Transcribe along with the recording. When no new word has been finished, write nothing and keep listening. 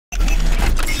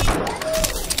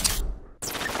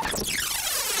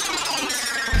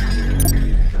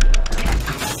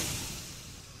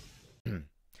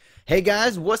Hey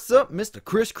guys, what's up? Mr.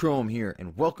 Chris Chrome here,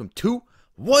 and welcome to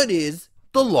What is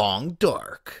The Long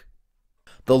Dark?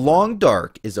 The Long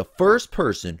Dark is a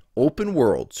first-person,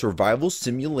 open-world survival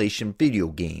simulation video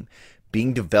game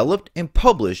being developed and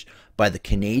published by the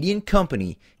Canadian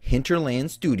company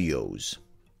Hinterland Studios.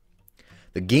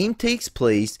 The game takes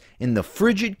place in the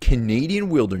frigid Canadian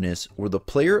wilderness where the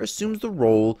player assumes the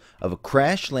role of a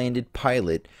crash-landed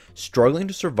pilot struggling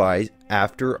to survive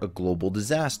after a global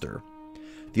disaster.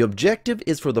 The objective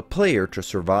is for the player to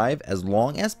survive as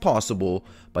long as possible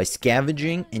by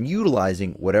scavenging and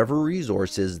utilizing whatever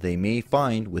resources they may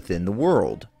find within the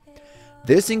world.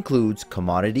 This includes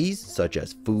commodities such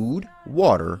as food,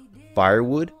 water,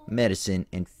 firewood, medicine,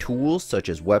 and tools such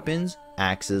as weapons,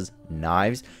 axes,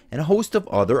 knives, and a host of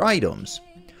other items.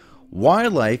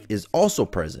 Wildlife is also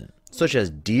present, such as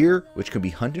deer, which can be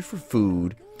hunted for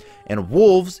food, and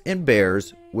wolves and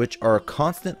bears, which are a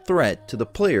constant threat to the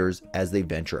players as they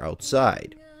venture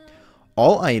outside.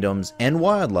 All items and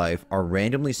wildlife are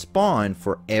randomly spawned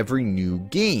for every new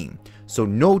game, so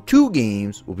no two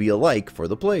games will be alike for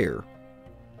the player.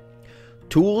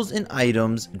 Tools and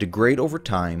items degrade over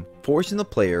time, forcing the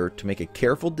player to make a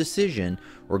careful decision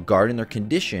regarding their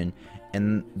condition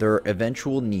and their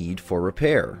eventual need for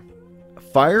repair.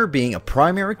 Fire, being a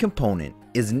primary component,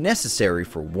 is necessary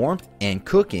for warmth and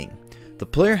cooking. The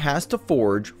player has to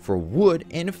forage for wood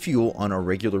and fuel on a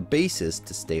regular basis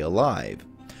to stay alive.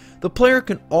 The player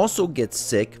can also get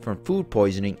sick from food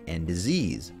poisoning and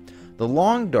disease. The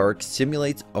Long Dark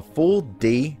simulates a full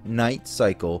day-night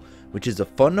cycle, which is a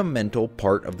fundamental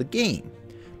part of the game.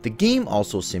 The game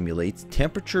also simulates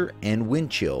temperature and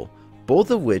wind chill, both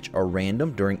of which are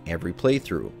random during every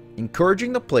playthrough,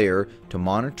 encouraging the player to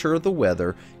monitor the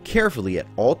weather carefully at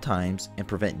all times and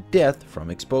prevent death from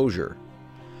exposure.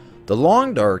 The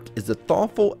Long Dark is a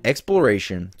thoughtful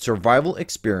exploration survival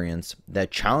experience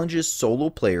that challenges solo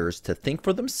players to think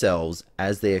for themselves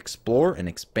as they explore an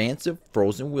expansive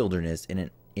frozen wilderness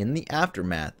in the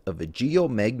aftermath of a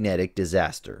geomagnetic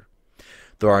disaster.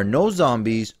 There are no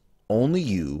zombies, only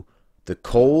you, the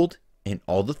cold, and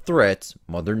all the threats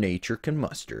Mother Nature can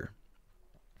muster.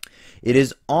 It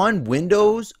is on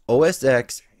Windows, OS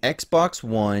X, Xbox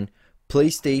One,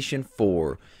 PlayStation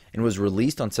 4, and was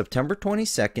released on September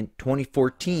 22nd,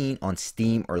 2014 on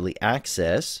Steam Early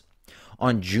Access,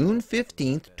 on June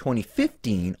 15th,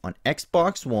 2015 on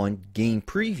Xbox One Game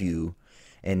Preview,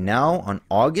 and now on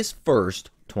August 1st,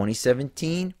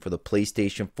 2017 for the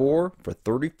PlayStation 4 for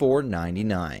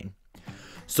 $34.99.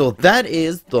 So that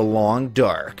is The Long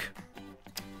Dark.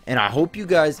 And I hope you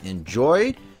guys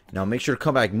enjoyed. Now make sure to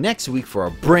come back next week for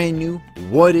a brand new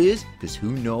What Is, because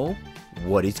who knows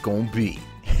what it's going to be.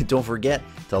 Don't forget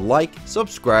to like,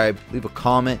 subscribe, leave a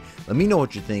comment. Let me know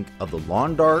what you think of The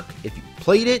Long Dark. If you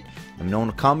played it, let me know in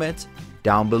the comments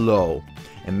down below.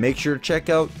 And make sure to check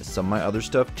out some of my other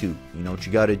stuff too. You know what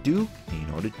you got to do, and you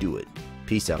know how to do it.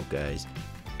 Peace out, guys.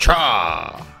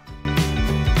 Cha!